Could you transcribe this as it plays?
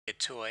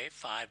Toy,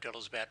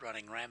 $5 About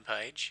Running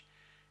Rampage,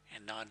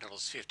 and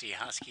 $9.50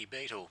 Husky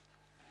Beetle.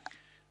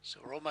 So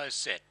we're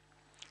almost set.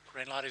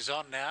 Green light is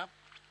on now.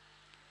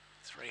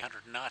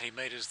 390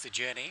 metres the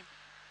journey.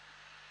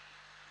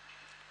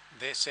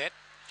 They're set.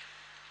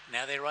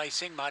 Now they're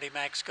racing. Mighty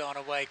Mac's gone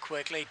away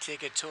quickly.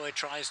 Ticket Toy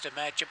tries to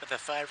match it, but the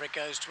favourite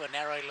goes to a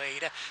narrow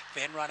lead.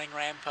 Then Running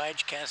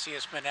Rampage,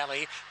 Cassius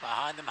Manelli.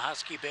 Behind them,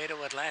 Husky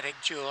Beetle, Atlantic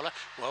Jewel.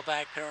 Well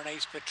back,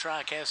 Pyrenees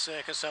Petrarca,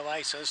 Circus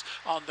Oasis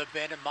on the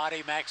bend, and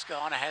Mighty Mac's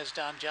gone, has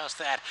done just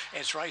that.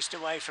 It's raced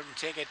away from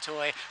Ticket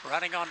Toy.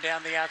 Running on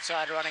down the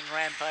outside, Running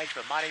Rampage,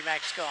 but Mighty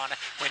Mac's gone.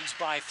 Wins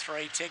by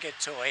 3, Ticket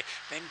Toy.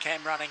 Then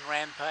came Running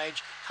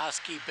Rampage,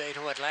 Husky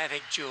Beetle,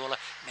 Atlantic Jewel.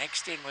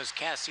 Next in was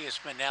Cassius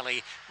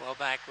Manelli. Well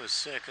back was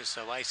Circus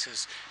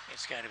Oasis.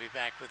 It's going to be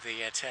back with the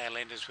tail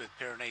enders with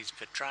Pyrenees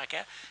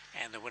Petrarca,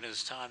 and the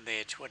winner's time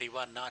there,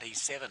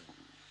 21.97.